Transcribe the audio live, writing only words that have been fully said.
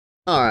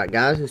Alright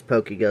guys, it's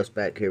PokeGhost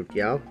back here with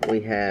y'all.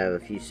 We have a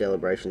few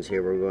celebrations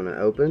here we're going to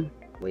open.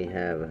 We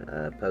have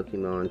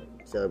Pokemon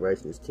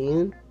Celebrations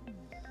 10.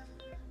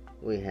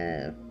 We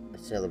have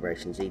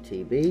Celebrations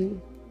ETB.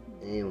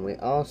 And we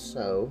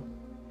also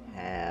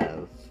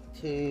have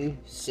 2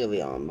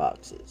 Sylveon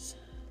boxes.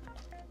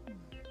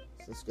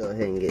 So let's go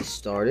ahead and get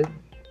started.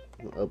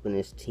 We'll open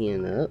this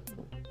 10 up.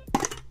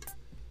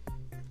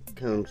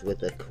 Comes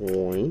with a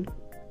coin.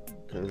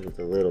 Comes with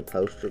a little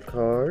poster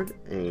card.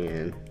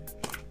 And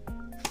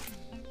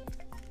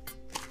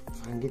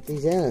I can get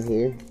these out of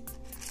here.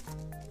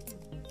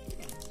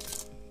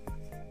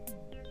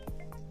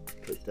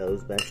 Put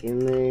those back in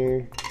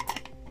there.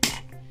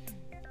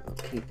 I'll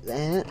keep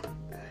that.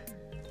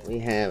 We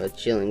have a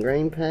Chilling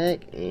Reign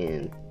pack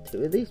and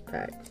 2 of these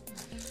packs.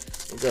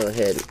 We'll go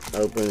ahead and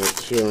open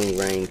the Chilling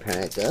Reign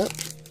pack up.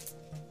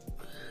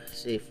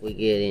 See if we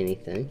get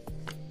anything.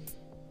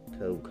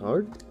 Code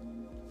card.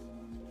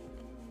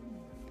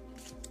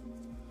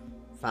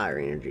 Fire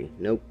Energy.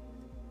 Nope.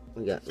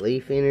 We got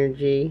Leaf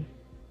Energy.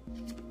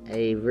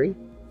 Avery,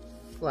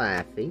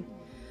 Flaffy,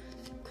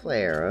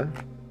 Clara,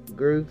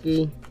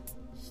 Grookey,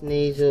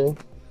 Sneasel,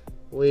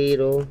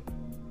 Weedle,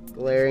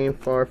 Galarian,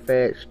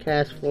 Farfetch,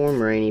 Castform,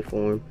 Rainy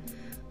Form,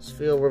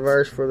 Spheal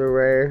Reverse for the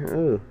rare.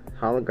 Ooh,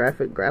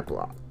 Holographic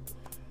Grapploct.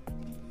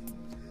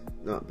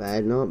 Not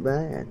bad, not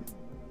bad.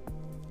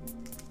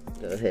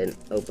 Go ahead and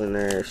open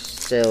our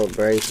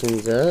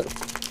celebrations up.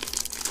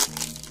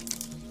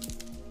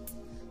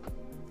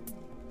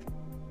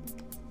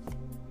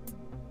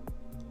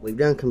 We've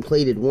done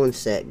completed 1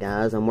 set,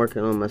 guys. I'm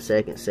working on my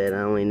 2nd set. I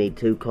only need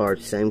 2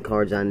 cards, same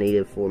cards I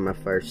needed for my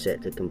 1st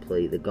set to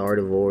complete. The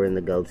Gardevoir and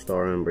the Gold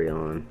Star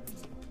Umbreon.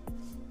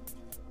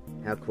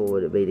 How cool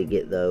would it be to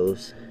get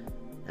those?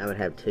 I would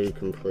have 2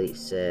 complete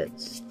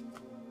sets.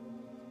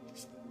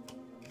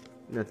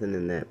 Nothing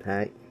in that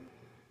pack.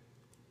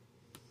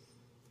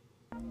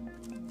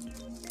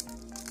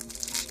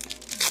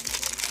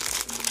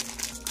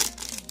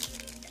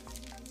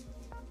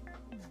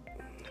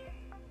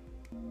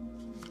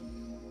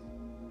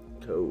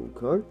 Code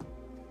card.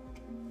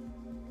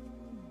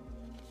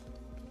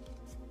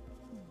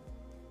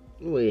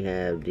 We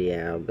have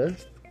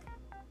Dialga,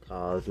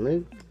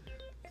 Cosmog,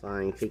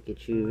 Flying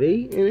Pikachu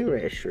V, and a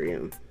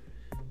Reshiram.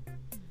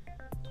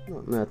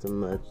 Not nothing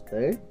much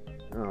there.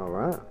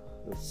 Alright,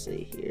 let's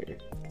see here.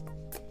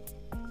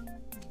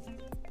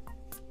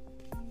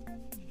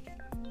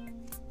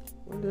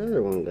 Where'd the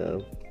other one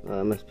go? Oh,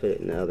 I must put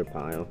it in the other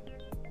pile.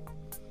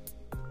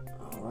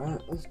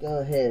 Alright, let's go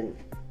ahead and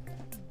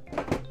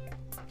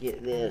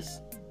get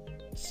this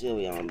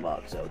Sylveon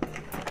box open.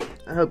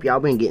 I hope y'all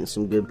been getting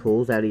some good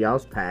pulls out of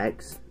y'all's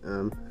packs.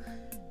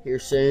 Here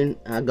soon,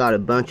 I got a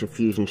bunch of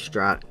Fusion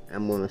Strike.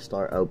 I'm going to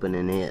start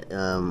opening it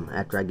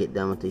after I get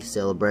done with these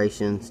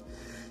celebrations.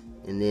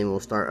 And then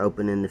we'll start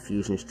opening the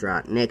Fusion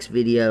Strike. Next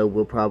video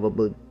will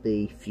probably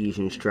be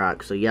Fusion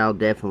Strike. So y'all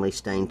definitely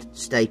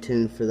stay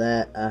tuned for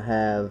that. I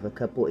have a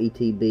couple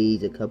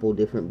ETBs, a couple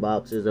different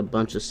boxes, a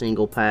bunch of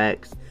single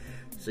packs.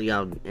 So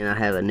y'all, and I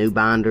have a new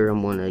binder.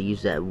 I'm going to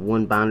use that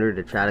one binder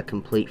to try to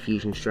complete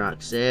Fusion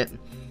Strike set.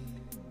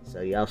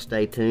 So y'all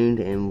stay tuned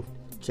and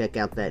check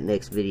out that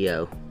next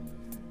video.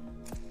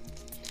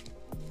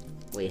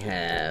 We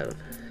have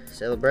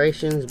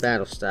Celebrations,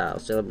 Battle Style,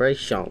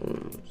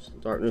 Celebrations,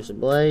 Darkness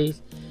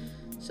Ablaze,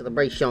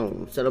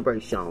 Celebrations.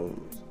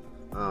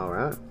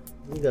 Alright,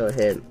 let me go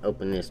ahead and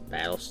open this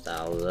Battle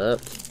Styles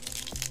up.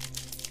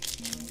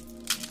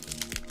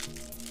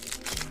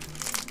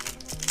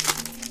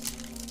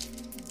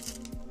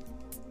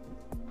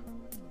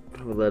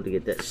 I would love to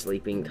get that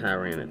Sleeping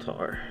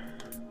Tyranitar.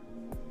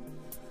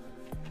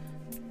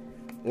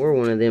 Or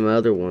one of them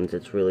other ones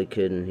that's really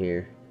good in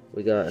here.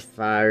 We got a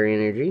Fire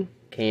Energy,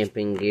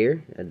 Camping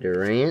Gear, a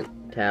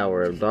Durant,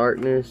 Tower of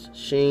Darkness,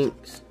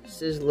 Shinx,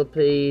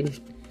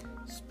 Sizzlipede,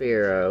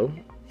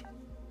 Spearow,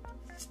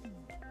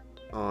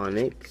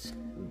 Onyx,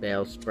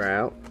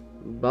 Bellsprout,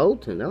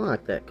 Bolton. I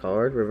like that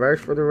card.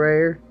 Reverse for the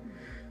rare.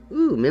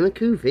 Ooh,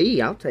 Mimikyu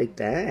V. I'll take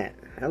that.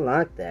 I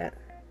like that.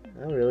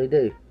 I really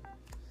do.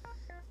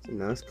 It's a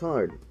nice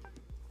card.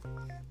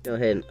 Go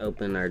ahead and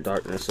open our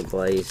Darkness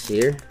Ablaze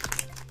here.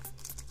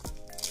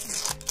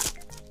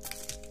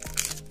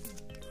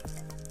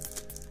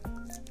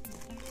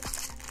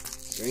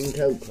 Green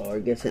code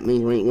card. Guess that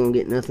means we ain't gonna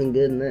get nothing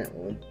good in that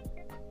one.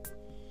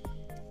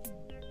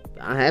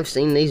 I have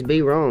seen these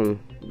be wrong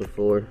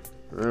before.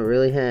 I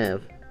really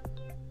have.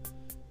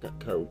 Got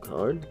code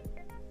card.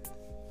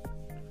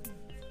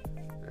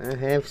 I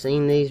have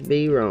seen these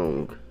be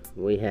wrong.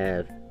 We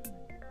have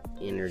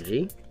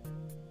Energy.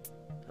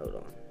 Hold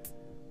on.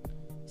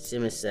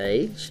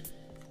 Simisage,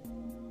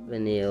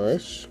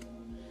 Vanillish,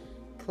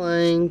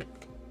 Clang,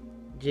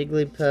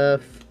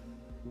 Jigglypuff,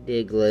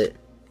 Diglett,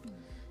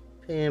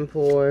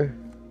 Panpour,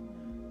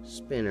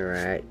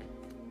 Spinarak,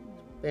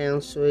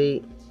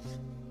 Bounsweet,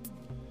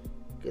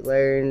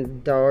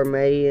 Galarian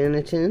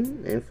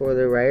Darmanitan, and for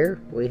the rare,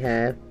 we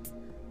have...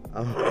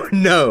 Oh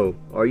no!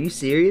 Are you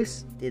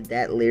serious? Did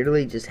that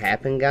literally just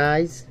happen,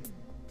 guys?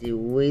 Did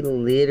we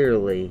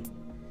literally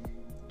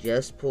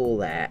just pull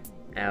that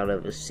out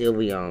of a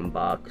Sylveon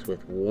box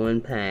with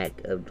one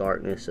pack of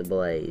Darkness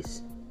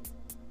Ablaze?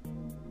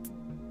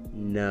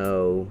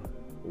 No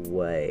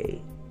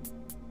way.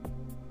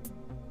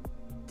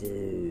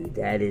 Dude,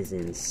 that is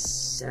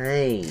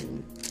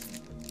insane.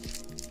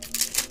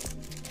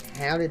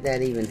 How did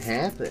that even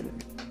happen?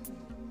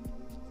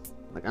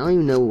 Like, I don't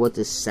even know what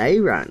to say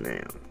right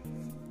now.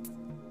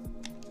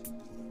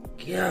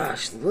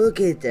 Gosh, look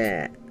at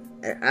that.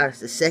 It's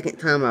the second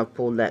time I've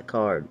pulled that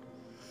card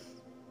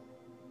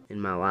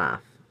in my life.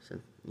 So,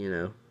 you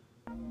know,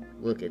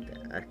 look at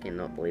that. I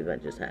cannot believe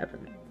that just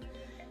happened.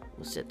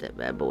 We'll set that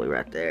bad boy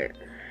right there.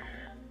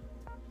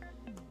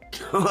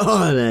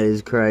 Oh, that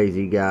is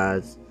crazy,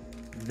 guys.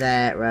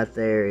 That right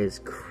there is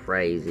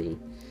crazy.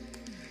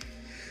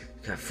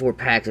 Got 4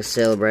 packs of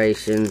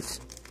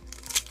celebrations.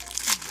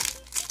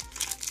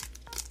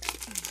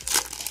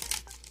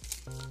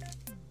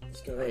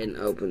 Let's go ahead and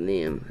open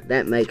them.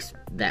 That makes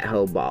that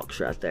whole box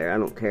right there. I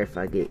don't care if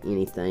I get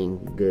anything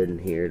good in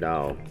here at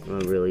all. I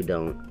really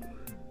don't.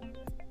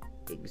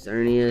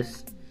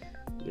 Xerneas,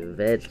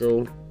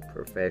 Yveltal,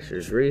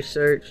 Professor's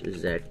Research,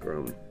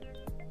 Zekrom.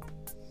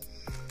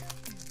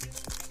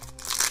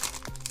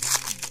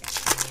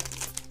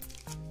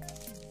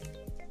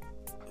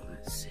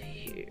 Let's see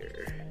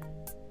here.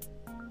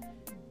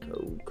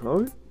 Code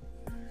card.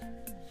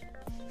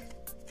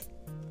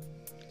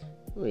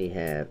 We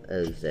have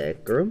a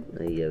Zekrom,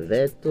 a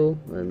Yveltal,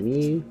 a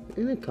Mew,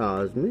 and a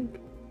Cosmic.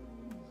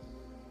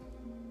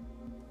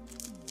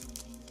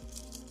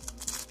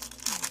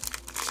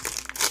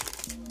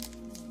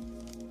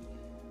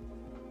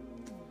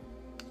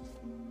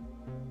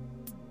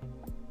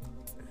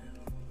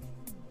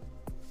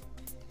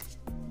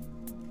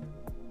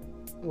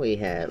 We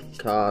have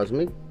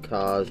Cosmic,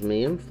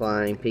 Cosmium,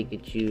 Flying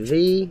Pikachu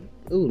V.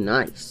 Ooh,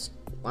 nice.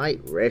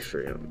 White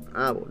Reshiram.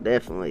 I will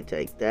definitely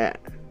take that.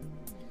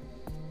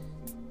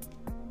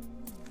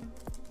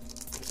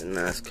 It's a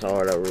nice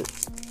card. I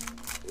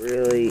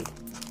really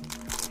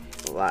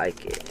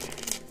like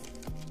it.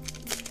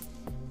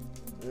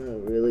 I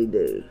really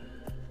do.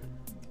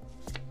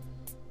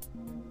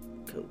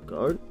 Code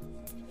card.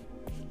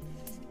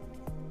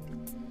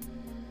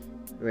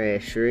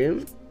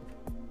 Reshiram,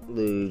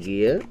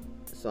 Lugia,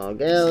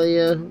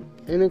 Solgaleo,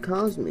 and a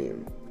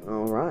Cosmium.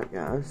 Alright,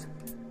 guys.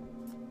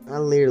 I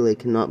literally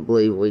cannot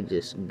believe we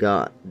just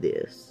got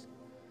this.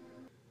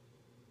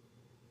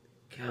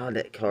 God,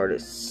 that card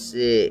is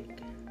sick.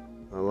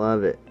 I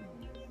love it.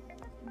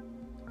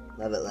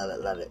 Love it, love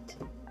it, love it.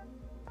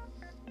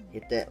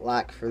 Hit that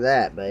like for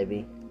that,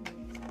 baby.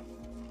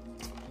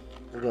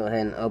 We'll go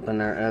ahead and open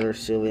our other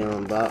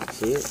Sylveon box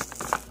here.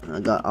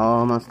 I got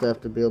all my stuff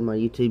to build my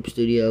YouTube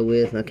studio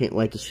with. I can't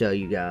wait to show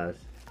you guys.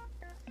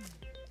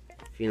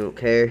 If you don't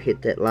care,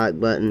 hit that like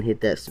button,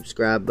 hit that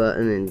subscribe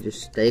button, and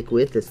just stick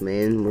with us,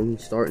 man. We're gonna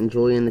start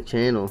enjoying the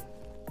channel.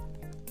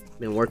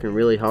 Been working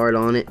really hard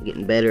on it,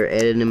 getting better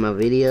at editing my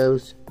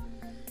videos.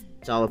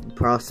 It's all a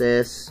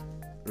process.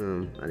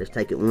 I just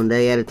take it one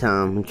day at a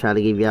time and try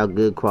to give y'all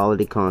good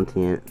quality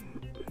content.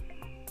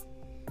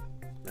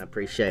 I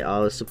appreciate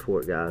all the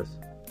support, guys.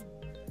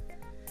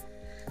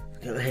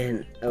 Go ahead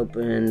and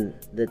open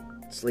the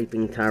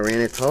Sleeping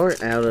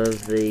Tyranitar out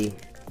of the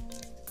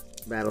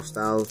Battle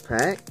Styles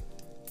pack.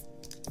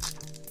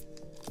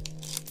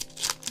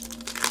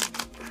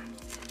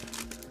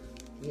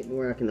 Getting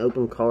where I can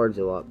open cards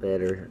a lot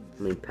better.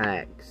 I mean,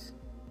 packs.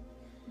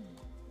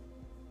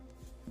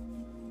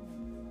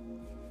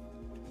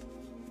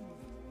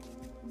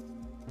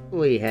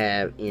 We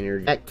have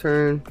Energy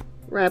Turn,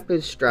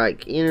 Rapid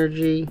Strike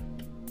Energy,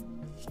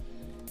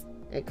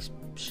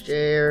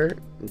 X-Share,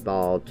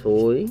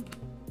 Baltoy,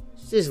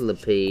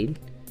 Sizzlipede,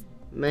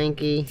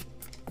 Mankey,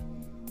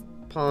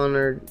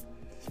 Ponard,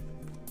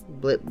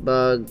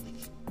 Blipbug,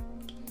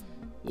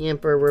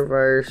 Yimper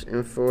Reverse,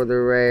 and for the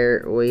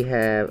rare we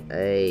have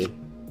a...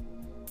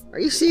 Are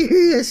you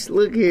serious?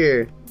 Look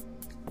here.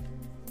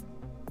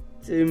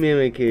 2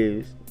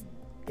 Mimikyus.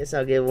 Guess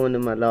I'll give one to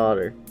my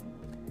daughter.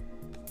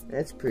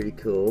 That's pretty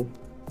cool.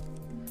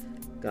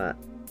 Got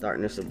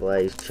Darkness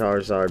Ablaze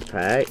Charizard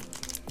pack.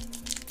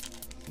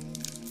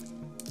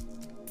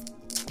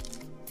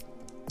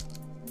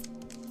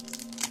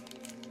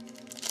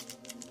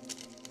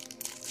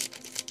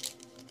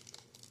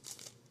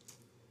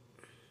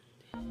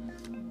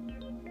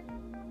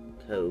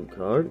 Code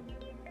card.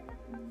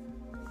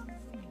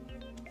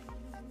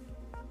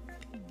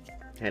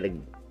 Got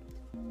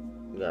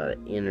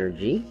an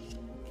Energy,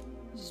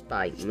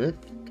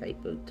 Spikemuth,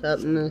 Cape of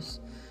Toughness,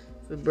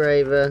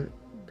 Vibrava,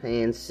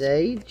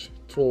 Pansage,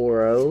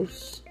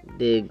 Tauros,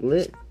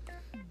 Diglett,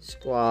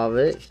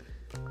 Squavit,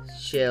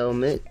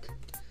 Shelmet,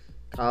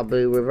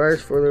 Kabu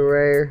Reverse for the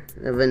rare,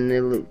 and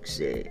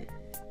Vanilluxe.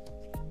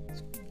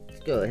 Let's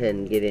go ahead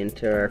and get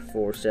into our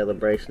 4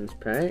 celebrations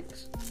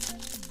packs.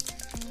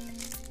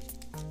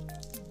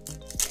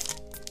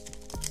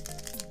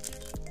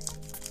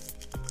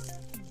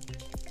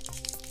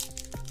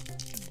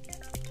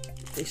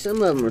 See,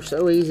 some of them are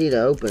so easy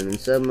to open, and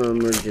some of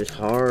them are just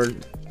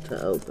hard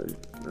to open.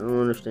 I don't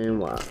understand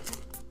why.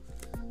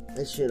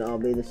 It should all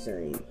be the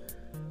same.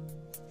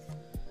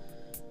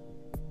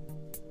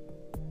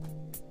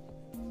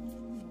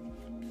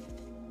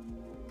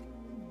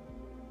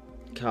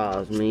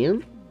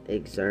 Cosmium,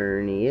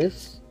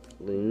 Xerneas,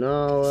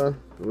 Lunala,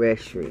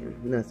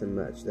 Reshiram. Nothing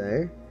much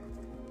there.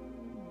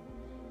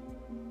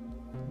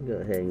 Go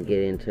ahead and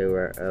get into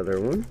our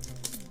other one.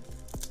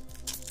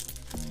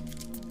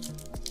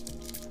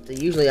 So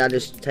usually I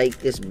just take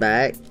this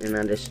back and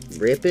I just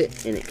rip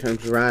it and it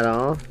comes right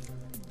off.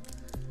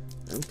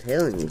 I'm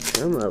telling you,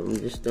 some of them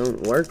just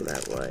don't work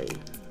that way.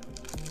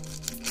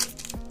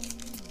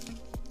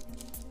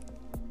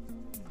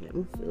 That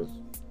one feels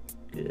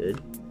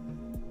good.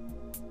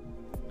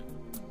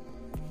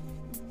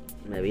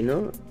 Maybe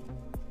not.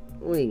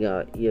 We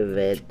got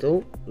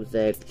Yveltal,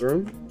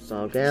 Zekrom,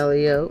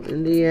 Solgaleo,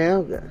 and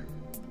Dialga.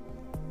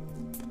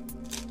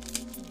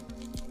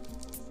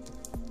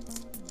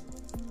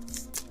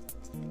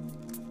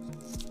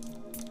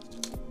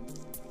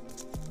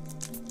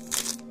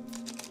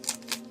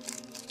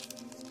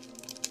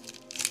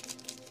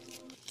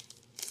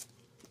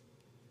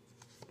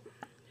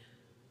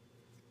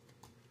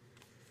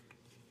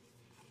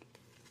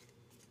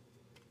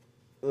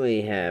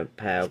 We have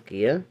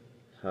Palkia,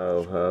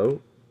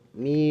 Ho-Ho,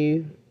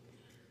 Mew,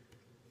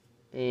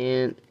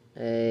 and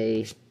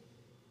a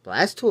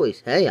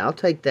Blastoise. Hey, I'll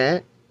take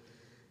that.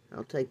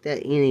 I'll take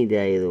that any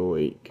day of the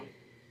week.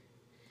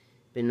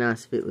 Been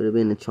nice if it would have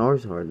been a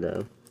Charizard,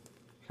 though.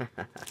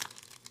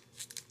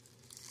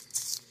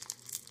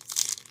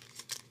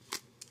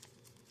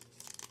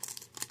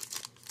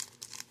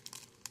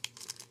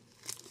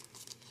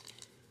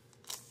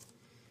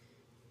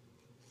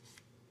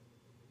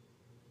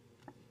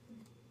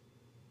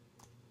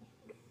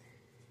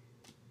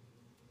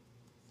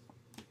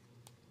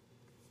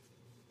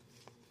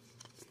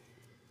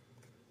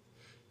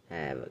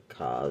 Have a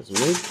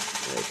Cosmic.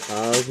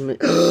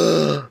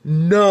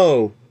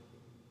 No!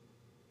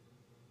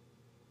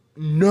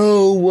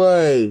 No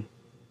way!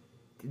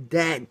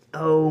 That,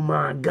 oh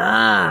my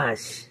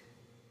gosh!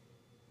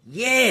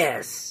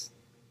 Yes!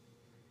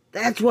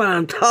 That's what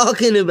I'm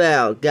talking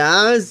about,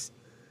 guys!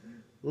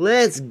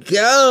 Let's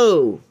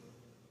go!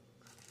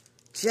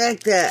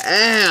 Check that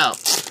out!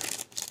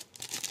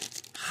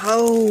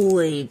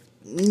 Holy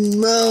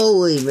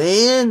moly,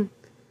 man!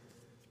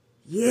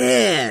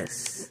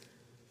 Yes!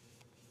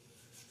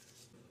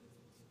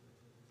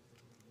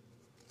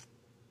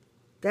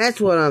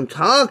 That's what I'm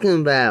talking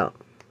about.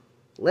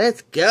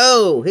 Let's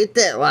go. Hit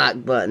that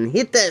like button.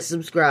 Hit that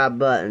subscribe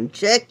button.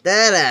 Check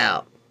that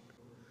out.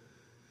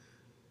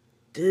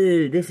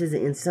 Dude, this is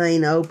an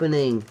insane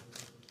opening.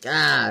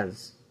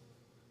 Guys,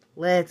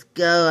 let's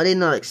go. I did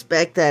not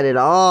expect that at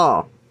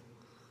all.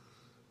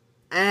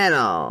 At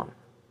all.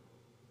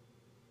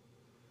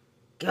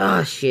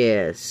 Gosh,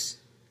 yes.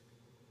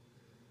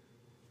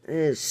 It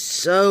is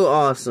so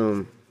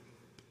awesome.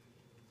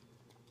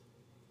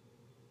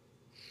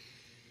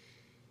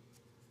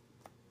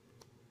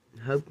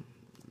 Hope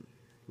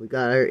we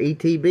got our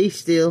ETB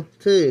still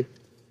too.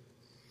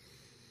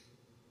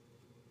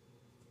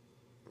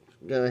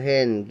 Go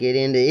ahead and get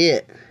into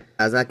it.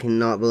 Guys, I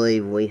cannot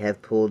believe we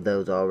have pulled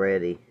those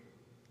already.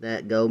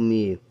 That Gold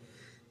Mew,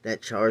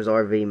 that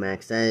Charizard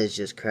VMAX, that is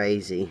just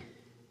crazy.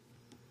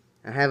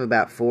 I have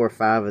about 4 or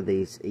 5 of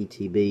these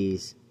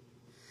ETBs.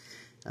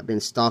 I've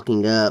been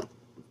stocking up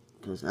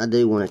because I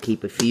do want to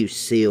keep a few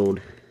sealed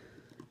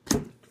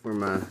for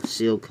my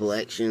sealed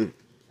collection.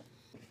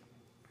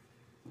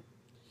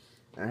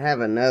 I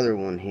have another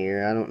one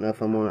here. I don't know if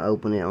I'm going to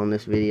open it on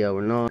this video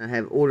or not. I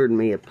have ordered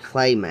me a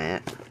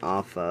playmat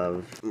off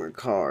of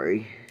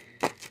Mercari.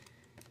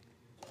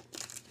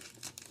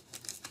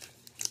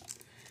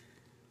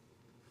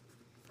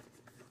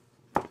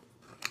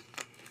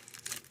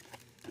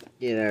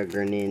 Get our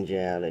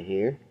Greninja out of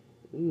here.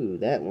 Ooh,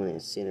 that one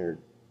is centered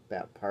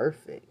about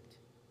perfect.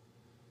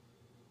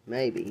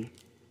 Maybe.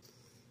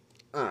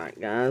 Alright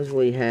guys,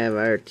 we have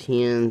our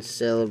 10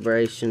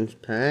 Celebrations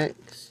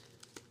packs.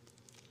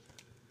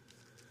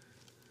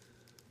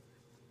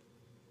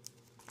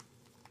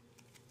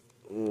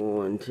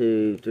 1,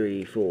 2,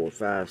 3, 4,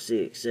 5,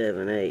 6,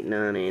 7, 8,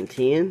 9, and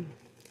 10.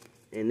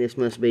 And this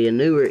must be a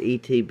newer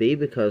ETB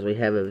because we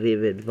have a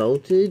Vivid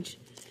Voltage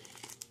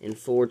and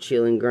 4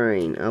 Chilling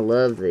Grain. I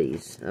love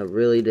these. I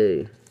really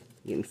do.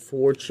 Getting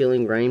 4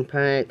 Chilling Grain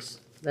packs,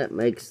 that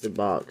makes the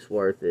box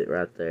worth it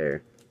right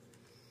there.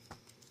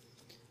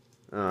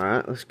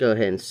 Alright, let's go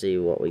ahead and see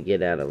what we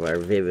get out of our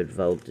Vivid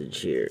Voltage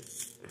here.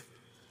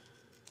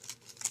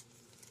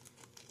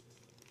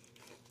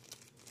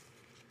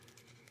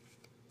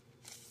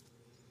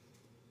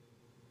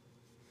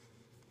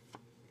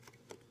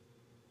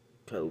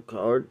 Code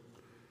card.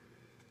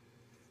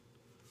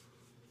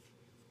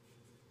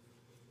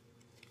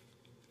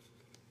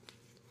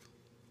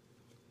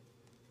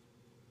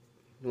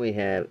 We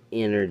have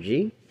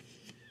Energy,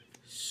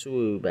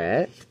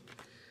 Swoobat,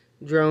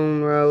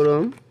 Drone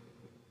Rotom,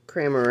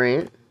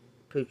 Cramorant,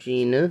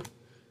 Poochyena,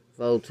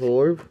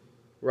 Voltorb,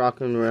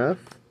 Rock'n'Ruff,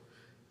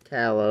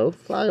 Tallow,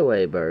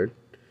 Flyaway Bird,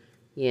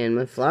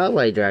 Yanma,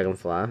 Flyaway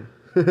Dragonfly,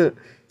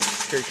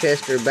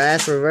 Chester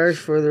Bath reverse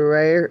for the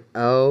rare.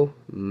 Oh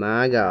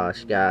my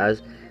gosh,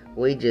 guys.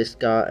 We just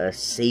got a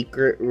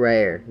secret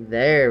rare.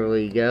 There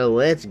we go.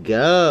 Let's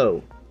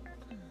go.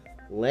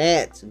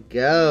 Let's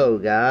go,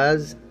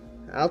 guys.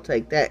 I'll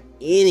take that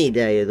any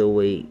day of the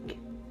week.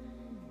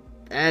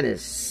 That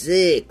is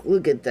sick.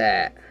 Look at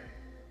that.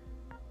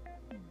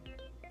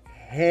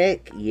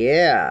 Heck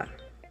yeah.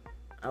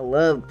 I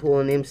love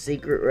pulling them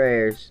secret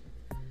rares.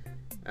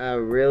 I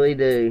really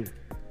do.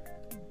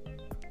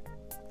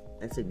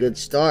 That's a good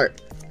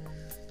start.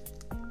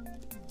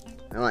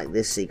 I like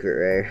this secret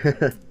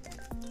rare.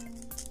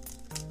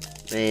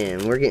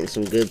 Man, we're getting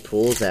some good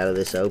pulls out of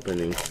this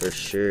opening for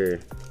sure.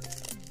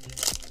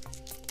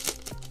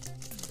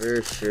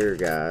 For sure,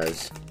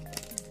 guys.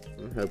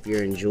 I hope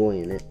you're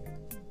enjoying it.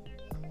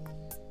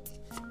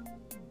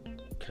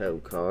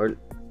 Code card.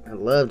 I'd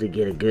love to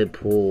get a good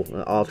pull,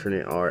 an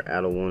alternate art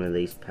out of one of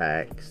these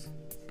packs.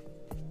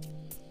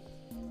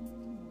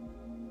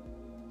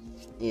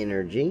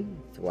 Energy,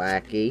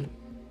 Thwackey,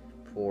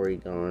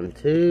 Porygon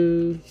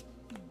 2,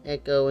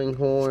 Echoing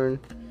Horn,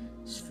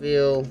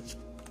 Spheal,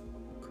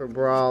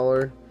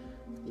 Crabrawler,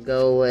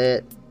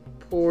 Golett,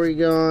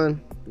 Porygon,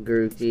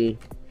 Grookey,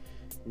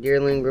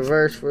 Deerling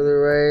reverse for the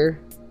rare.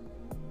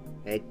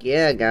 Heck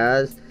yeah,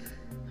 guys.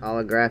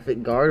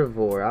 Holographic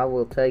Gardevoir. I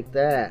will take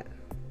that.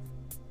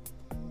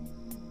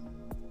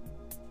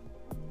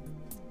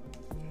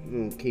 I'm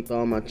going to keep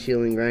all my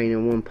Chilling Reign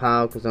in one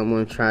pile because I'm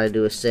going to try to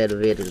do a set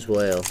of it as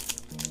well.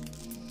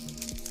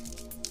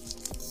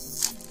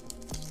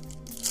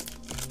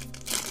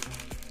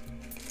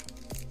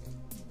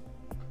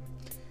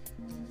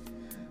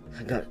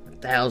 I got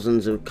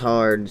thousands of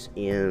cards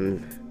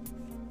in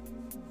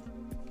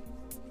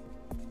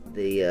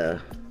in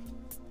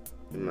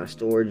my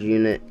storage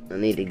unit. I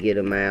need to get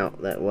them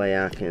out. That way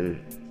I can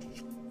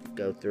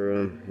go through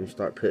them and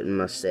start putting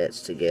my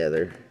sets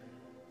together.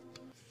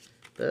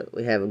 But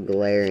we have a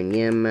Galarian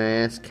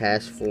Yamask,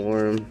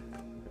 Castform,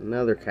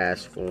 another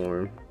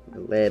Castform, a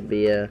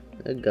Lebia,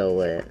 a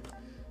Golett,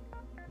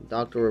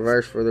 Dr.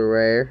 Reverse for the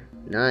rare.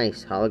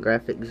 Nice,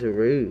 holographic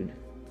Zarude.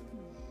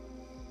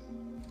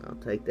 I'll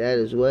take that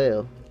as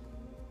well.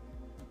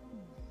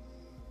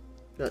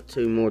 Got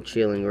two more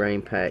Chilling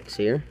Reign packs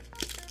here.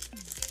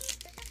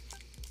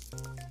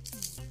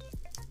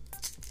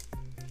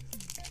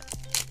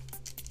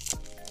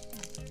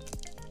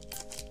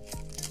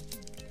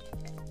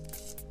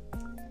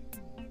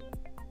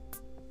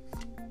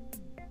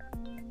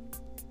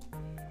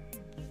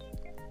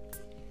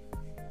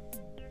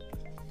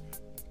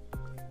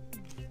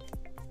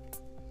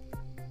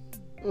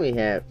 We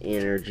have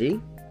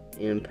Energy,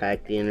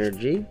 Impact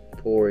Energy,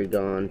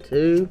 Porygon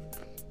 2,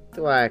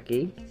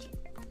 Thwackey,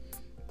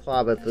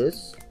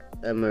 Clobbopus,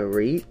 a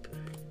Mareep,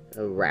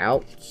 a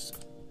Routes,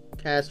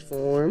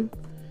 Castform,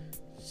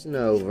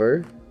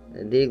 Snover,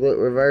 a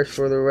Diglett reverse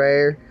for the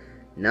rare.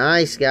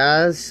 Nice,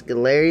 guys.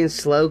 Galarian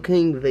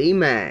Slowking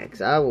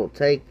VMAX. I will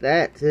take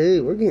that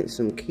too. We're getting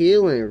some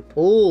killer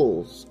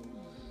pulls.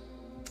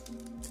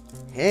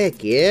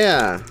 Heck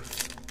yeah.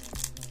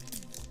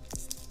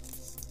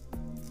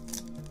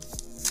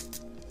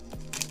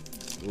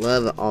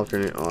 Love the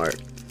alternate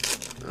art.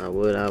 I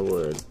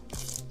would.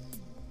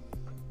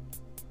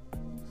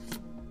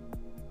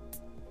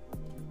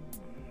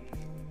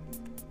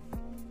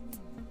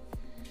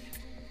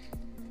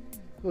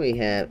 We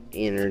have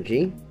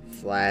Energy,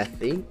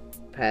 Flaffy,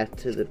 Path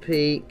to the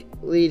Peak,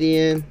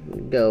 Lead-In,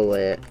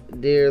 Golett,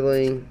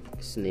 Deerling,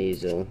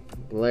 Sneasel,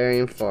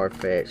 Galarian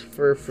Farfetch,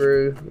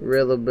 Furfrou,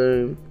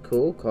 Rillaboom,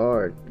 cool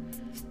card,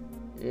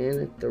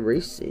 and a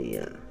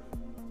Theresia.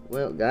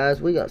 Well,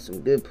 guys, we got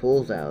some good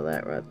pulls out of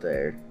that right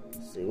there.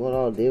 Let's see, what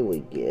all did we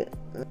get?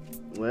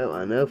 Well,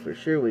 I know for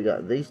sure we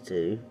got these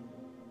two.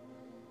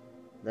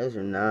 Those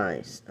are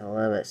nice. I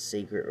love that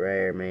secret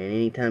rare, man.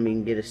 Anytime you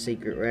can get a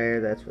secret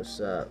rare, that's what's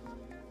up.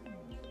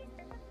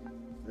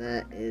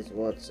 That is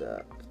what's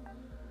up.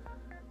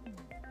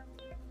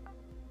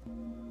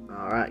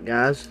 Alright,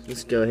 guys,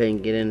 let's go ahead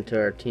and get into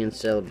our 10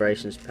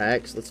 Celebrations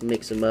packs. Let's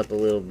mix them up a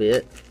little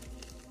bit.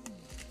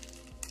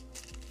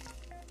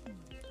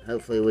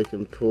 Hopefully we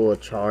can pull a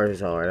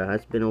Charizard.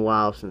 It's been a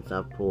while since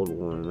I've pulled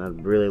one.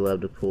 I'd really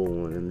love to pull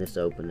one in this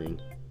opening.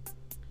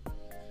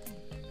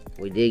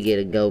 We did get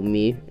a Gold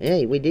Mew.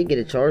 Hey, we did get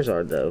a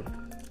Charizard though.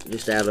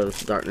 Just out of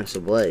Darkness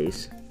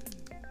Ablaze.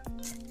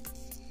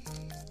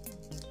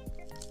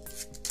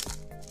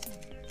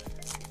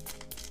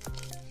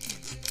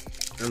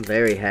 I'm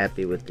very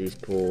happy with these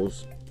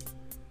pulls.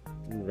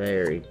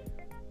 Very.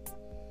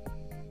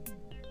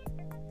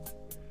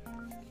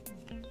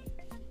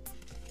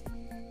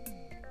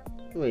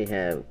 We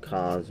have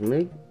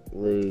Cosmic,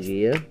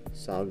 Lugia,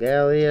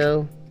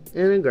 Solgaleo,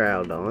 and a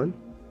Groudon.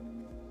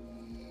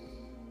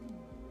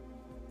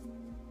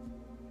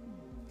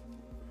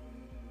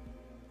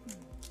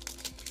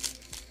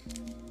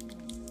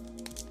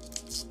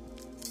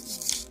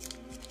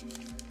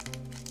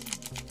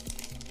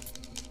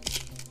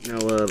 I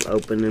love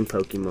opening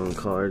Pokemon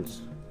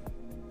cards.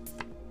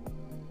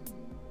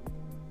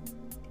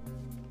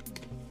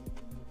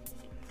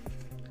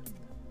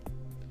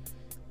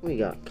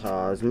 got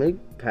Cosmic,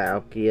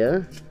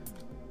 Palkia,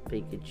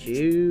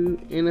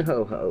 Pikachu, and a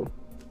Ho-Ho.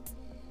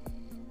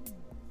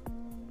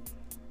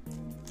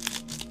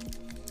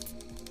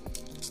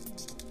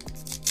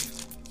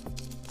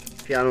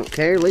 If y'all don't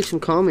care, leave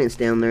some comments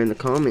down there in the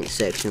comments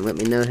section. Let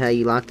me know how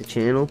you like the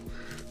channel,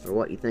 or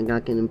what you think I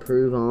can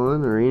improve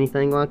on, or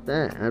anything like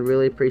that. I'd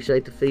really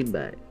appreciate the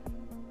feedback.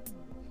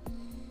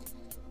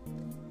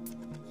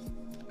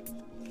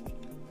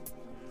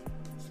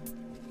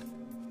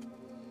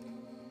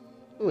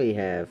 We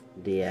have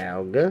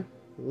Dialga,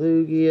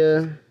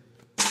 Lugia,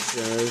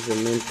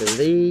 Zamenta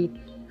V.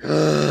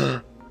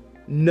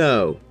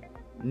 No.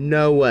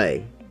 No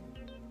way.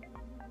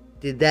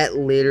 Did that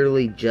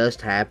literally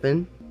just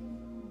happen?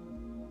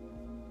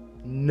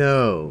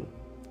 No.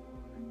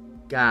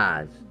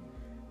 Guys,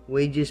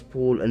 we just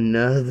pulled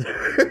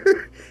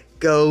another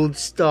Gold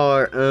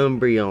Star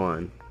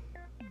Umbreon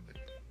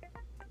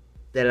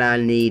that I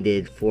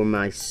needed for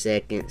my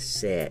second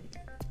set.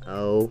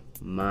 Oh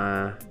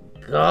my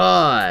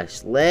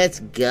gosh, let's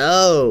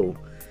go.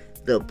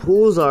 The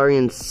pulls are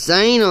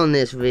insane on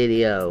this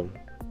video.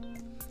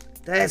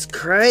 That's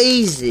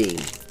crazy.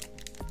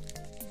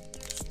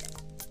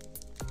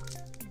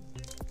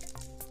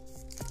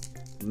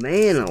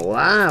 Man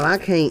alive,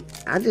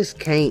 I just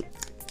can't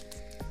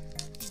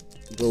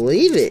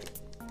believe it.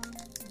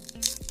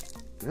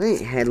 I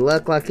ain't had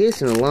luck like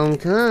this in a long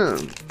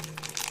time.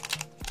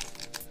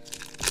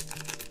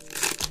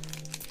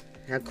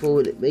 How cool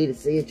would it be to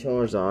see a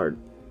Charizard?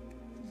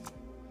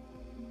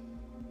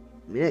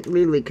 I mean, that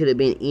literally could have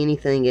been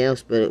anything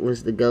else, but it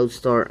was the Gold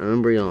Star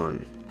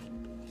Umbreon.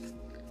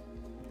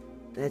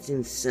 That's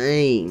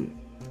insane.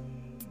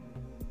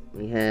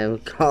 We have a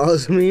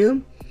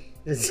Cosmium,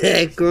 a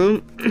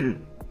Zekrom,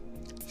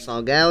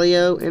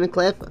 Solgaleo, and a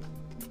Cleffa.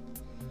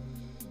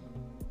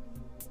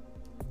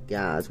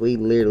 Guys, we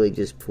literally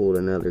just pulled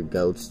another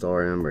Gold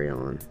Star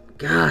Umbreon.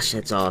 Gosh,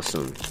 that's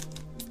awesome.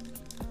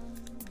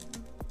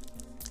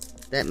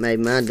 That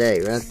made my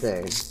day right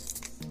there.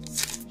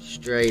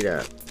 Straight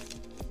up.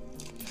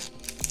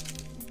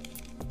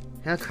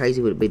 How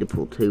crazy would it be to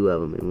pull two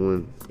of them in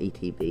one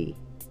ETB?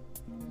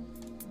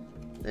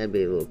 That'd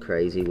be a little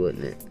crazy,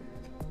 wouldn't it?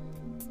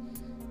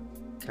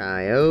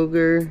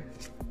 Kyogre,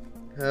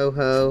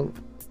 Ho-Ho,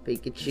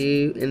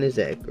 Pikachu, and a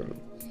Zekrom.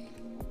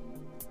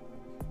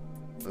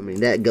 I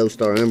mean, that Gold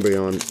Star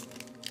Umbreon,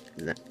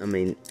 I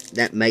mean,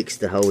 that makes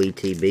the whole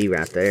ETB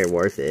right there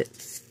worth it.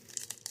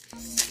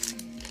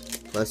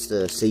 Plus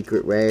the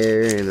secret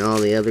rare and all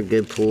the other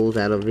good pulls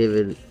out of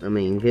Vivid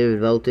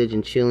Voltage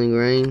and Chilling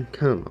Reign.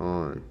 Come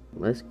on,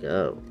 let's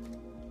go.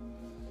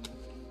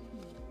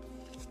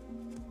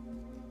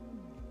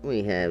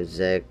 We have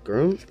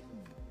Zekrom,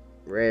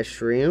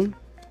 Reshiram,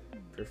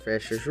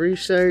 Professor's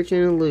Research,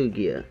 and a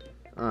Lugia.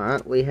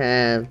 Alright, we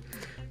have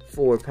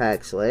 4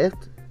 packs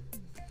left.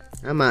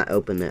 I might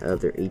open that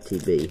other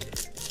ETB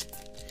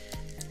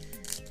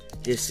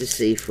just to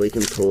see if we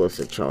can pull us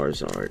a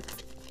Charizard.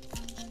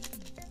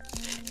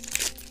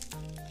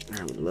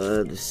 I would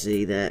love to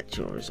see that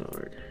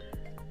Charizard.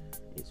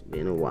 It's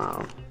been a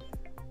while.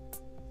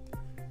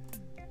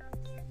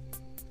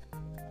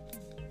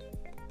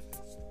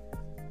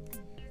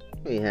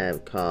 We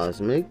have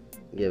Cosmic,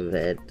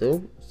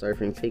 Yveltal,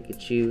 Surfing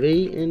Pikachu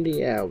V, and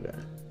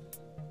Dialga.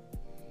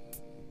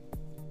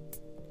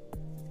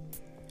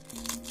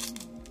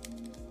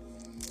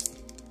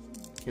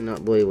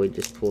 Cannot believe we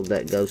just pulled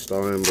that Ghost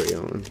Star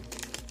Umbreon.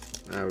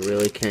 I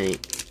really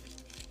can't.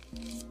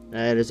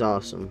 That is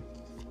awesome.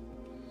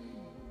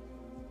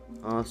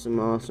 Awesome,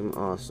 awesome,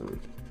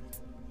 awesome.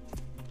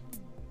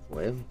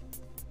 Well.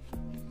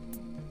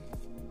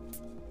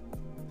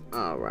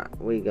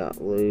 Alright, we got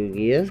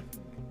Lugia,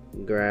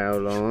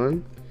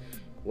 Groudon.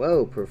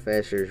 Whoa,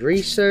 Professor's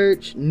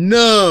Research.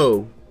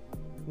 No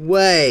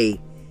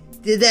way.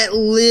 Did that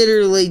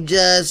literally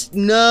just...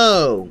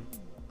 No.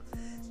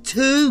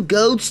 2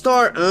 Gold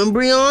Star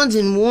Umbreons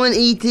and 1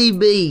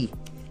 ETB.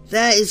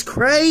 That is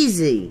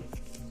crazy.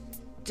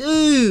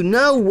 Dude,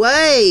 no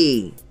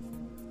way.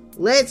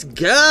 Let's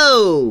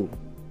go.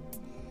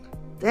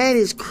 That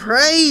is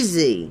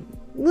crazy.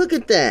 Look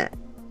at that.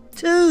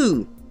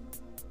 2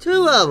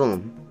 of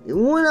them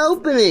in one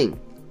opening.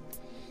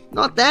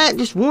 Not that,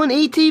 just 1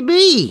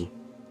 ETB.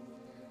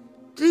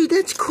 Dude,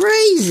 that's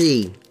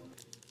crazy.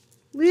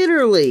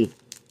 Literally.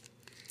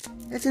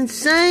 That's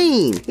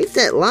insane. Hit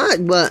that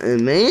like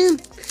button, man.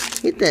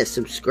 Hit that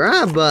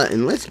subscribe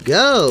button. Let's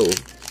go.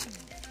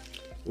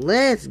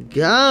 Let's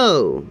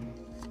go.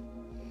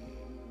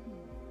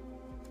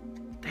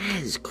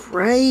 That is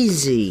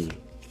crazy.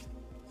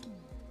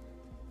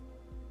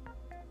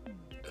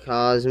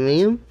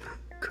 Cosmium,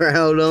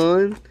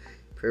 Groudon,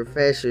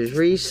 Professor's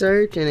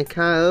Research, and a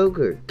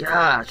Kyogre.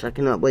 Gosh, I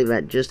cannot believe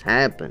that just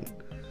happened.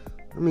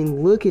 I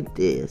mean, look at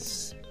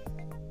this.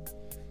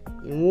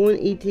 In 1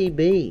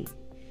 ETB.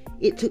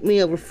 It took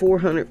me over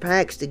 400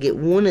 packs to get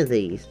 1 of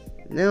these.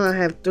 Now I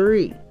have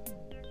 3.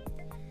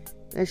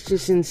 That's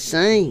just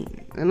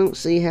insane. I don't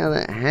see how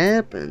that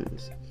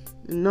happens.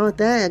 And not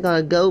that, I got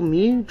a Gold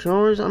Mew,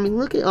 Charizard. I mean,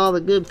 look at all the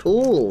good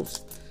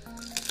pulls.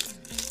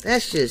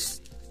 That's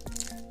just,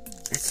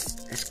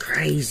 that's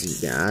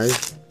crazy,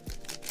 guys.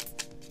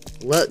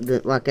 Luck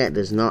like that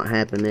does not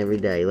happen every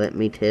day, let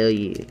me tell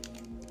you.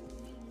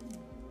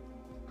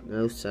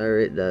 No, sir,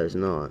 it does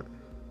not.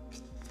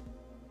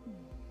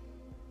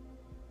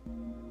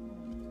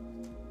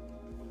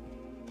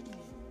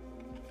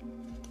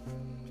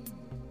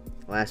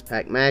 Last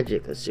pack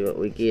magic. Let's see what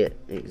we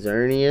get.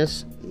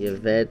 Xerneas,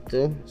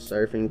 Yveltal,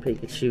 Surfing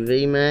Pikachu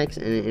VMAX,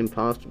 and an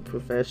Imposter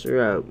Professor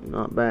Oak.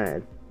 Not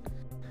bad.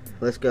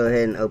 Let's go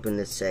ahead and open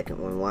this second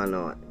one. Why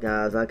not?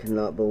 Guys, I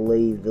cannot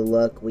believe the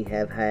luck we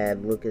have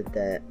had. Look at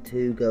that.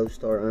 2 Gold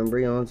Star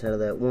Umbreons out of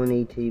that 1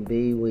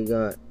 ETB. We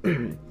got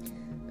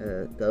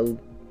Gold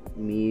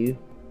Mew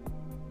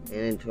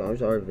and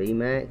Charizard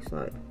VMAX.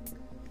 Like,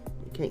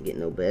 you can't get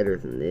no better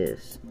than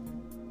this.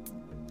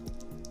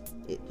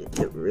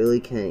 It really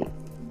can't.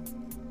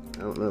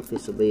 I don't know if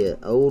this will be an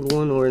old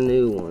one or a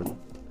new one.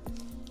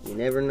 You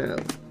never know.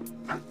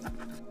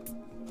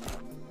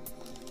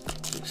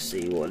 Let's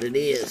see what it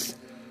is.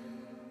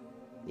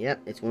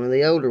 Yep, it's one of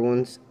the older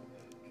ones.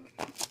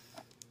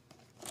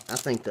 I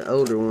think the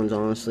older ones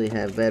honestly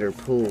have better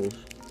pulls.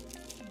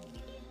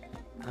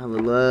 I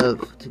would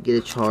love to get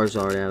a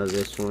Charizard out of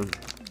this one.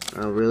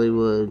 I really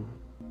would.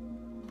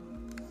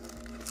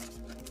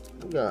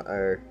 We got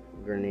our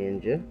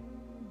Greninja.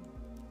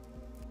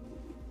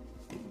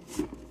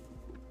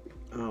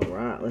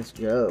 Alright, let's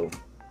go.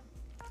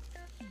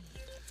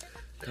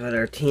 Got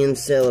our 10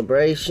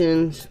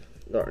 celebrations.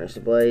 Darkness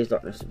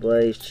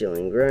Ablaze,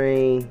 Chilling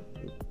Grain.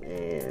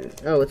 And,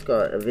 oh, it's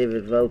got a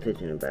Vivid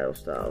Voltage and a Battle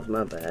Styles.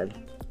 My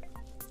bad.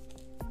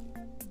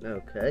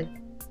 Okay.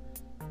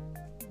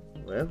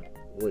 Well,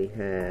 we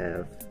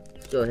have...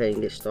 Let's go ahead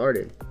and get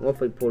started. What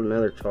if we pulled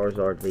another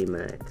Charizard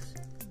VMAX?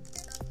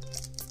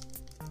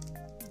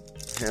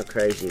 How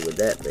crazy would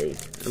that be?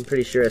 I'm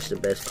pretty sure that's the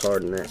best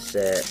card in that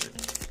set.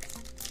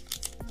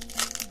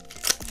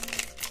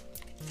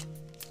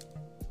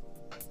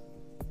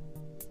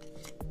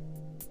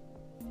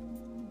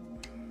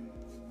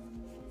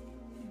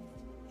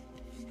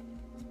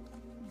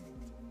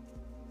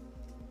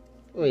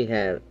 We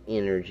have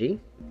Energy,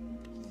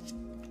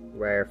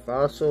 Rare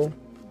Fossil,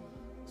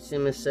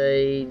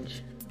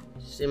 Simisage,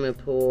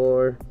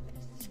 Simipour,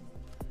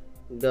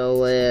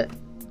 Golett,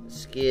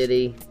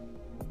 Skitty,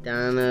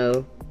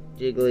 Dino,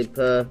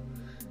 Jigglypuff,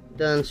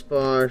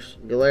 Dunsparce,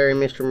 Galarian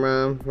Mr.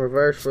 Mime,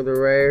 Reverse for the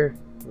rare,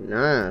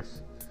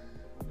 nice,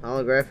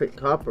 Holographic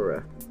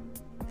Copera.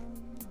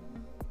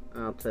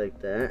 I'll take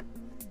that.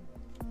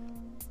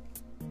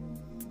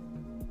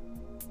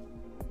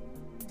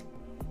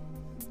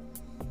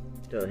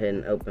 Go ahead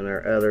and open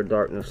our other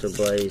Darkness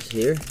Ablaze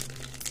here.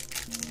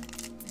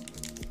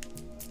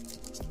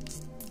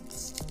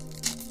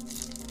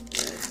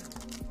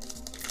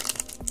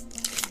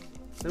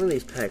 Some of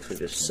these packs are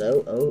just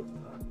so,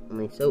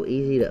 so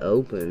easy to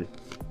open.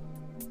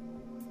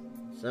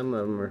 Some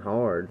of them are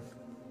hard.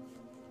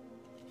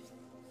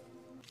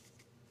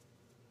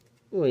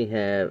 We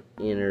have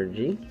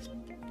Energy,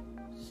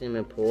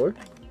 Simipour,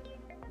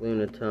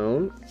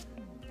 Lunatone,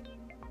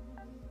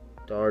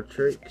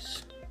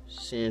 Dartrix,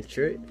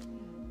 Centric,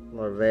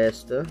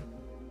 Larvesta,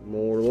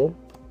 Mortal,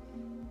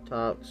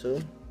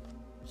 Toxel,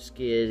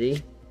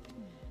 Skitty,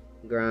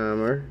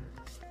 Grimer,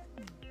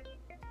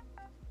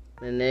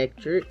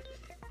 Manectric.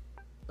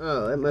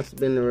 Oh, that must have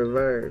been the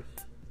reverse.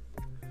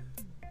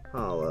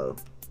 Hollow.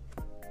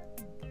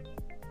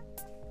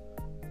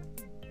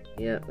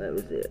 Yep, that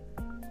was it.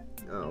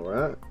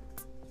 Alright.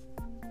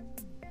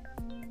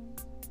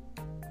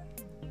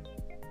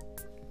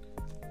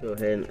 Go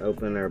ahead and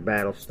open our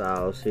Battle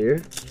Styles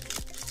here.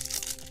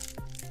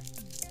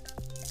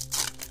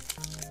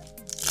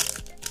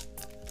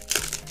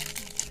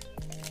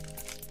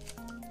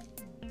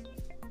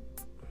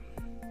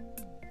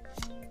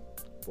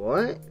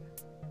 What?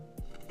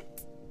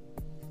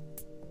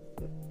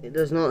 It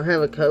does not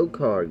have a code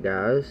card,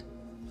 guys.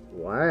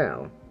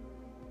 Wow.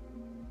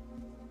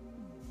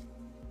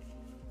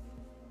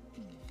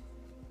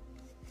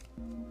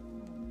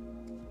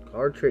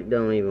 Card trick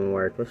don't even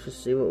work. Let's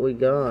just see what we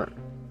got.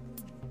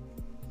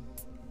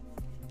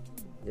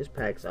 This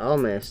pack's all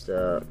messed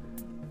up.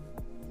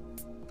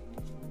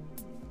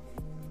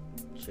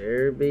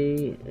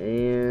 Cherubi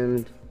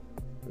and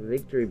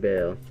Victory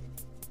Bell.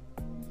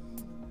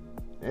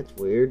 That's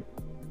weird.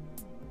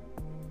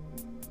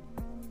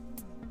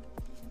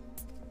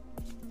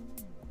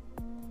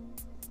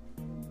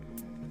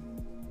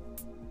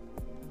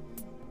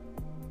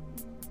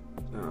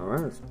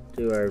 Alright, let's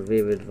do our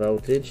Vivid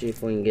Voltage.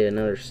 If we can get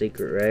another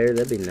secret rare,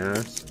 that'd be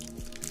nice.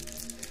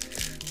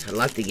 I'd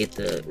like to get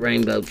the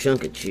Rainbow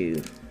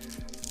Chunkachu.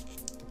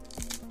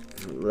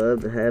 I'd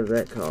love to have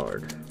that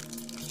card.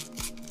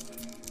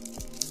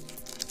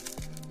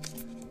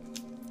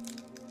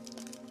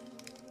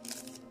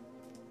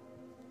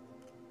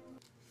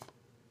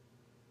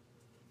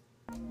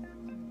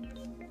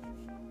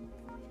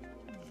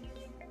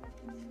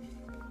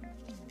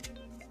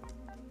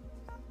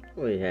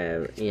 We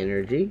have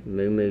Energy,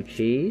 Moo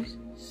Cheese,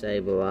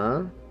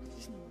 Sableye,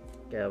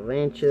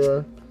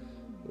 Galvantula,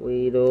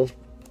 Weedle,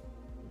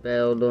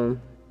 Beldum,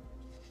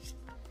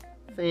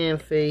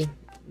 Phanpy,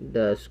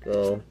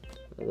 Duskull,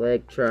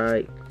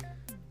 Electrike,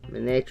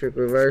 Manectric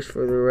Reverse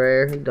for the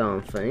rare,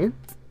 Donphan,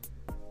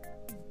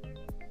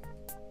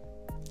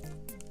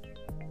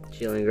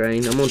 Chilling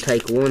Reign. I'm going to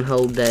take one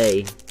whole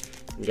day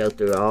and go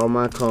through all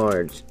my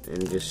cards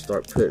and just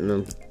start putting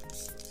them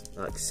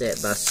like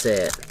set by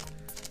set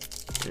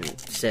and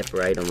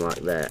separate them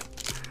like that.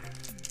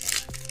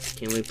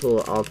 Can we pull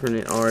an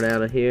alternate art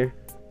out of here?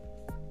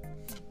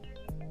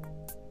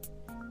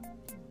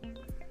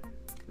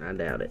 I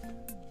doubt it.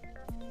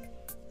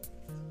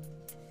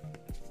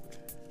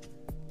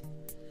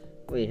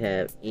 We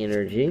have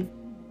Energy,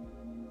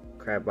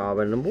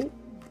 Crabominable,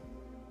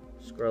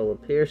 Scroll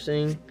of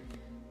Piercing,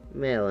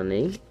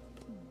 Melanie,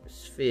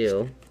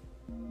 Spheal,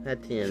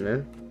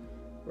 Hatenna,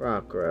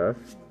 Rockruff,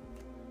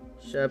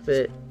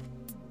 Shuppet,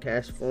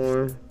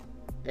 Castform,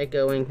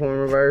 Echo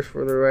Inkhorn Reverse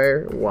for the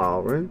rare,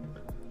 Walrein.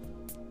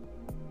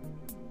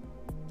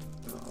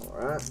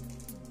 Alright.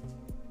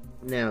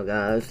 Now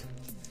guys,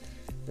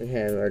 we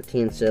have our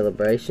 10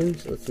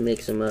 celebrations. Let's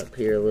mix them up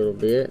here a little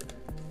bit.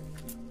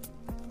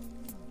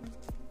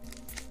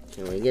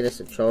 Can we get us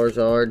a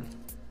Charizard?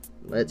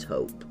 Let's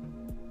hope.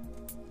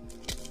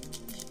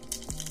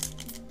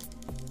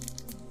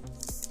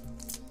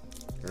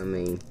 I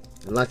mean,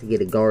 I'd like to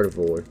get a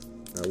Gardevoir.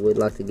 I would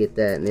like to get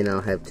that, and then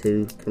I'll have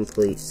 2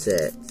 complete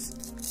sets.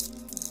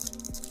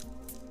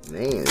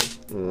 Man,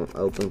 I won't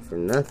open for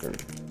nothing.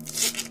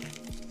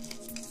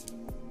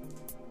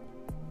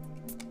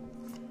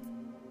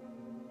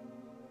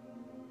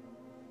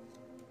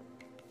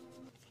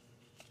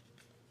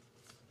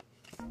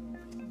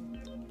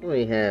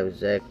 We have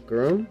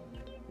Zekrom,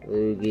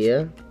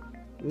 Lugia,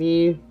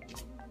 Mew,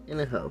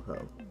 and a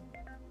Ho-Ho.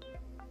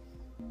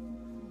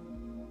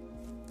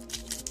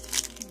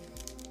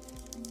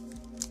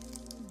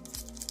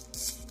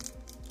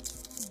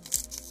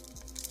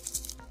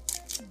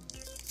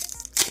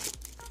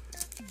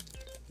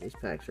 These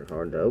packs are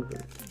hard to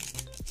open.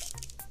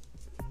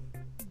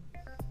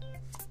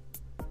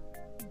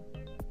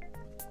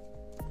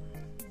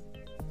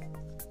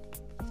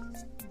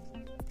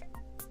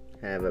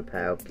 Have a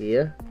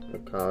Palkia, a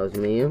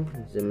Cosmium,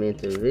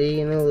 Zamenta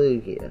V, and a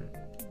Lugia.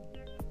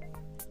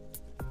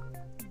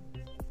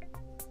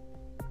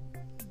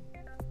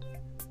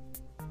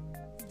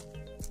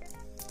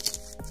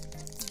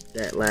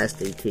 That last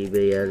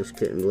ETB, I just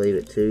couldn't believe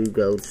it. 2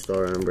 Gold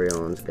Star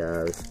Umbreons,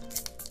 guys.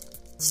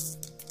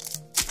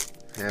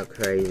 How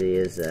crazy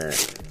is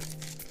that?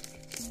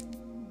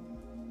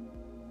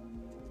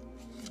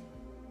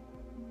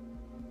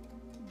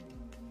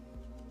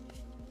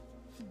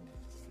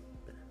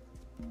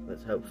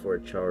 Let's hope for a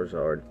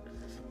Charizard.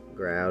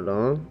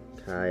 Groudon,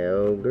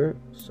 Kyogre,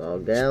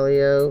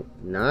 Solgaleo.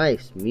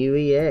 Nice, Mew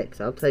EX.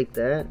 I'll take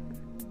that.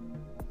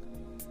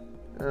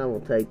 I will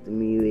take the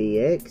Mew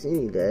EX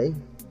any day.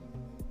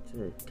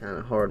 It's a kind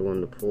of hard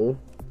one to pull.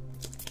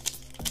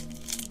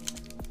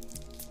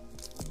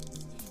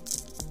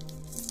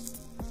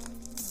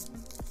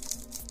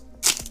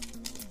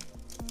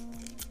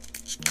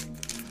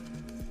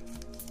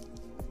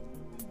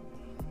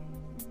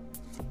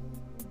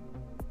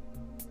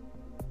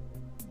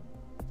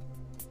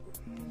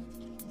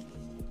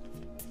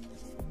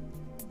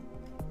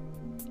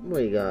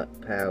 We got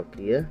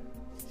Palkia,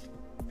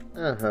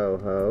 a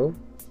Ho-Ho,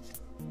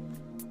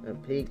 a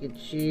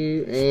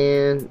Pikachu,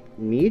 and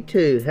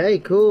Mewtwo. Hey,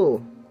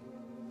 cool.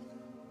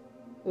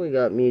 We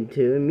got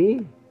Mewtwo and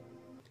Mew.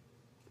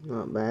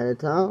 Not bad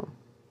at all.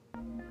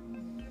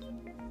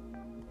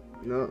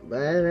 Not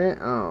bad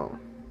at all.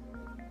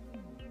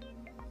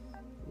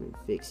 Let me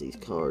fix these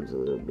cards a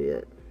little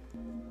bit.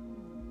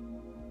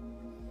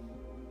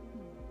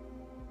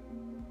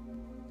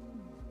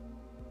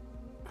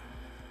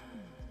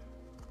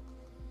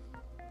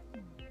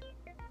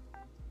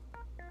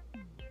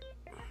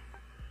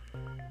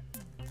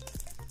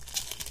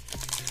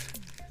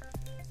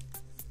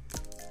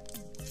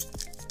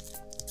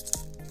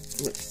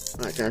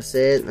 Like I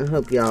said, I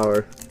hope y'all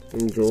are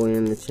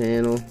enjoying the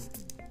channel.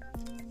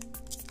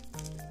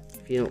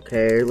 If you don't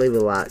care, leave a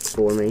like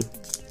for me.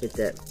 Hit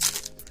that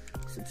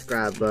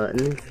subscribe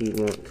button if you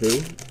want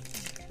to.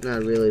 And I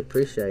really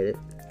appreciate it.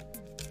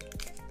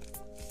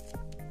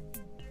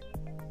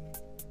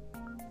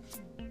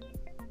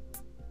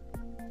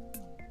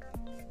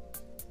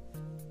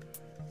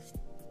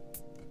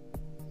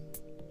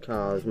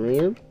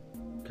 Cosmium,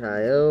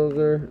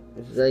 Kyogre,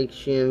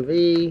 Zacian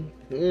V,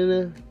 and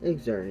a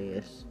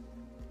Xerneas.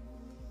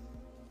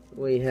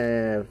 We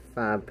have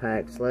 5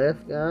 packs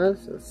left,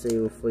 guys. Let's see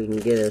if we can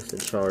get us a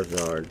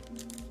Charizard.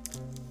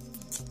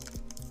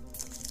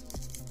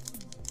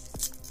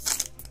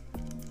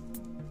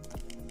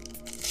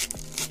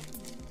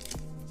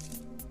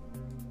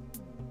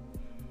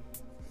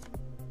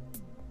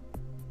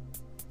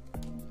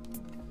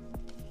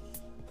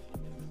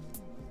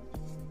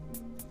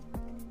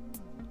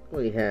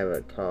 We have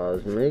a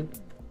Cosmic,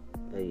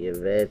 a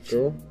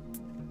Yveltal,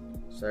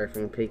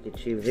 Surfing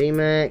Pikachu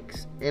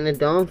VMAX, and a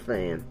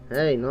Donphan.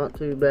 Hey, not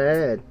too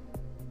bad.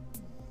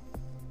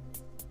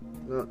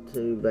 Not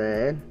too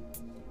bad.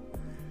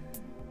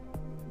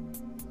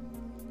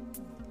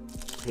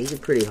 He's a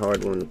pretty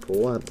hard one to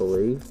pull, I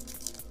believe.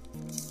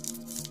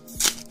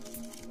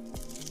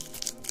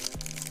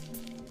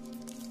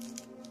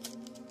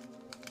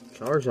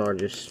 Charizard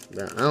just,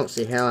 I don't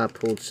see how I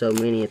pulled so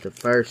many at the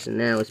first, and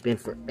now it's been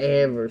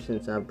forever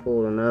since I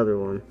pulled another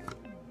one.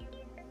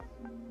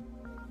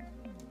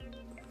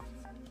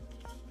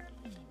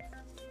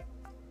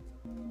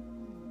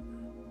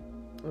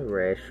 A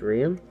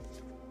Reshiram,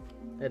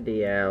 a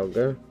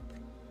Dialga,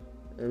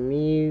 a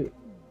Mew,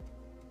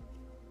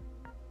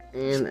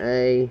 and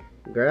a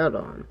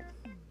Groudon.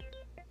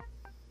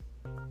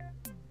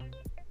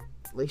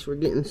 At least we're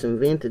getting some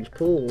vintage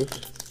pulls.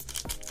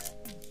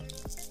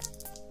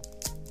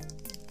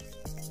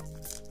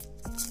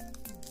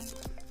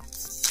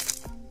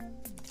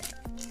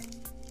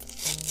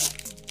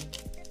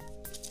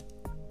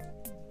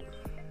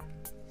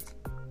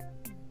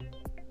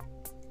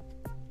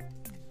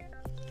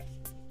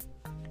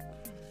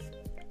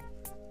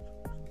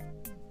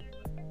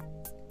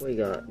 We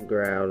got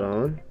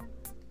Groudon,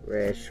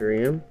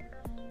 Reshiram,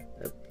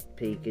 a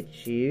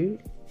Pikachu,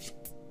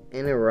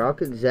 and a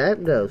Rocket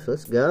Zapdos.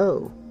 Let's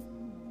go.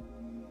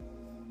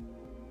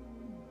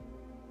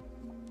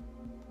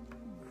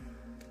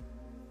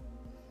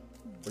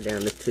 We're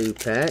down to 2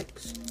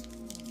 packs.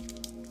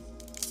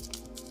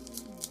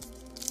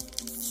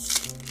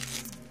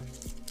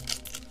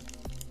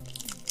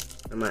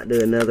 I might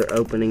do another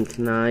opening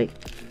tonight.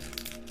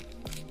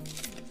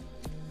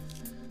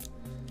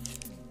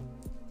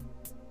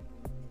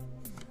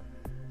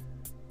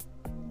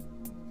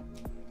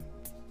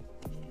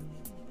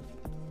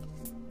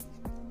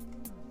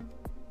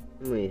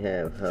 We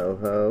have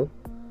Ho-Ho,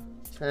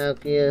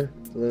 Palkia,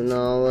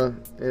 Lunala,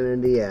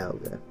 and a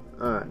Dialga.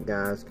 Alright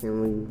guys,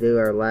 can we do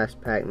our last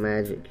pack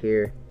magic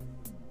here?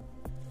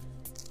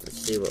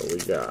 Let's see what we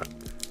got.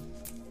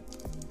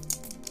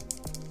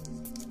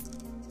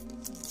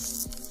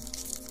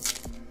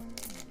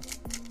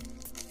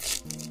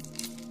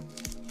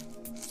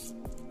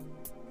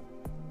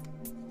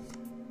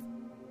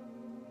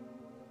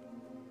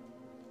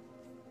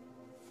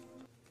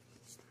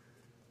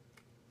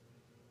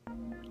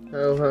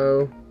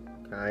 Ho-Ho,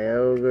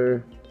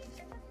 Kyogre,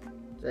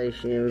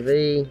 Zacian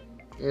V,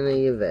 and a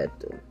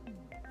Yveltal.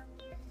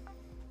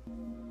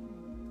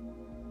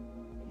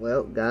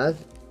 Well, guys,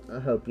 I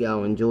hope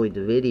y'all enjoyed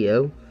the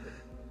video.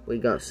 We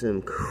got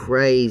some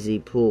crazy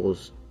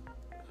pulls.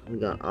 We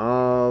got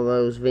all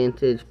those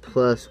vintage,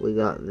 plus we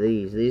got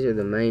these. These are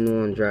the main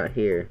ones right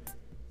here.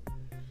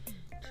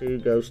 2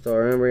 Ghost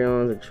Star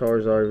Umbreons, a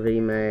Charizard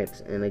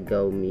VMAX, and a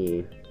Gold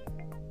Mew.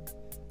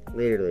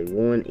 Literally,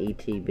 one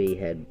ETB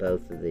had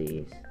both of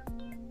these.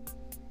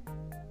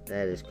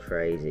 That is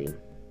crazy.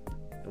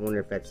 I wonder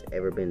if that's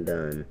ever been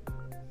done.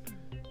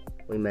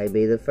 We may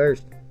be the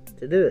first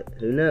to do it.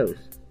 Who knows?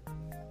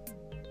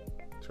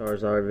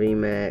 Charizard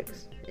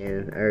VMAX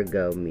and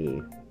Ergo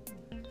Mew.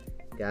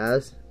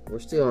 Guys, we're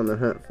still on the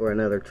hunt for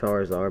another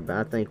Charizard, but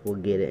I think we'll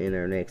get it in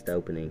our next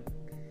opening.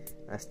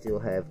 I still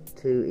have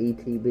 2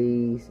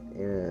 ETBs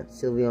and a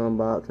Sylveon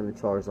box and a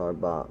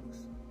Charizard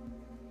box.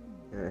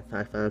 And if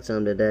I find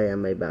some today, I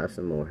may buy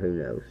some more. Who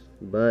knows?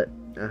 But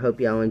I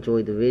hope y'all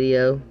enjoyed the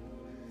video.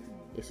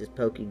 This is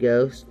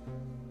PokeGhost.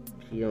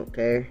 If you don't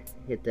care,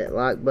 hit that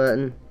like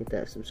button, hit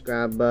that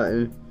subscribe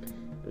button,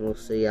 and we'll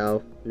see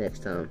y'all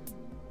next time.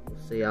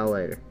 We'll see y'all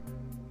later.